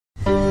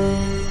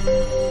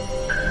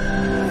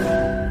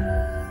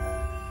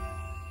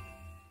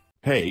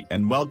Hey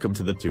and welcome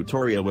to the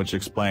tutorial which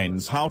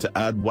explains how to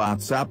add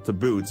WhatsApp to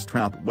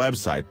Bootstrap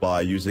website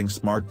by using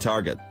Smart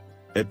Target.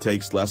 It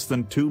takes less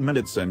than 2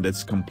 minutes and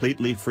it's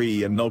completely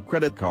free and no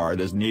credit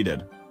card is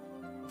needed.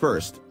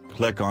 First,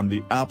 click on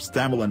the Apps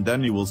demo and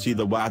then you will see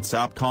the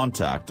WhatsApp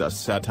Contact Us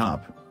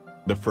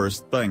setup. The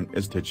first thing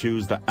is to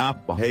choose the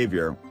app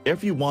behavior,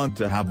 if you want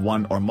to have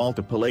one or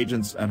multiple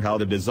agents and how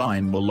the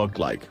design will look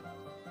like.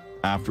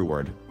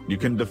 Afterward, you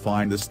can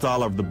define the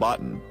style of the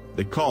button,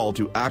 the call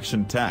to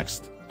action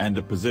text, and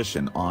the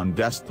position on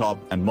desktop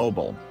and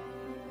mobile.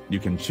 You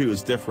can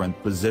choose different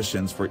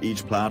positions for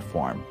each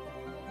platform.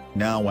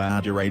 Now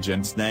add your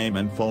agent's name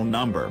and phone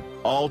number,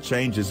 all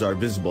changes are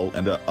visible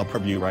in the upper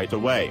view right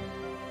away.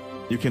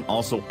 You can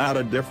also add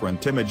a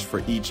different image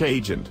for each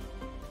agent.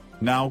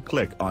 Now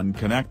click on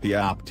Connect the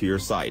app to your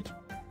site.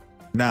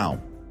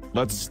 Now,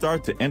 let's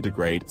start to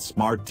integrate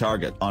Smart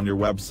Target on your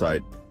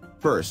website.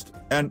 First,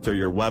 enter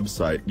your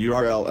website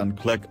URL and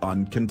click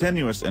on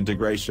Continuous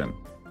Integration.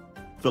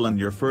 Fill in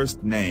your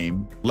first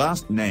name,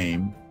 last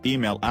name,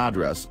 email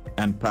address,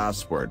 and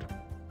password.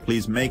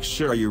 Please make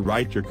sure you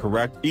write your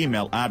correct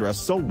email address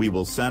so we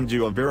will send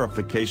you a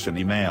verification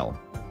email.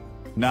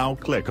 Now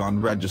click on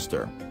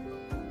Register.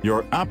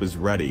 Your app is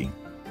ready.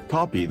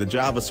 Copy the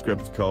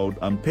JavaScript code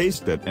and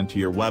paste it into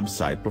your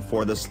website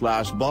before the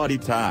 /body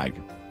tag.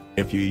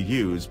 If you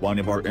use one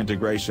of our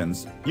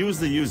integrations, use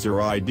the user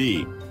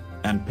ID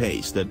and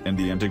paste it in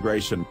the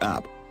integration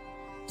app.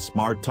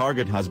 Smart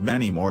Target has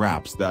many more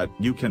apps that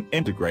you can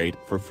integrate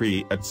for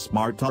free at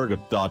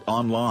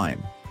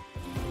smarttarget.online.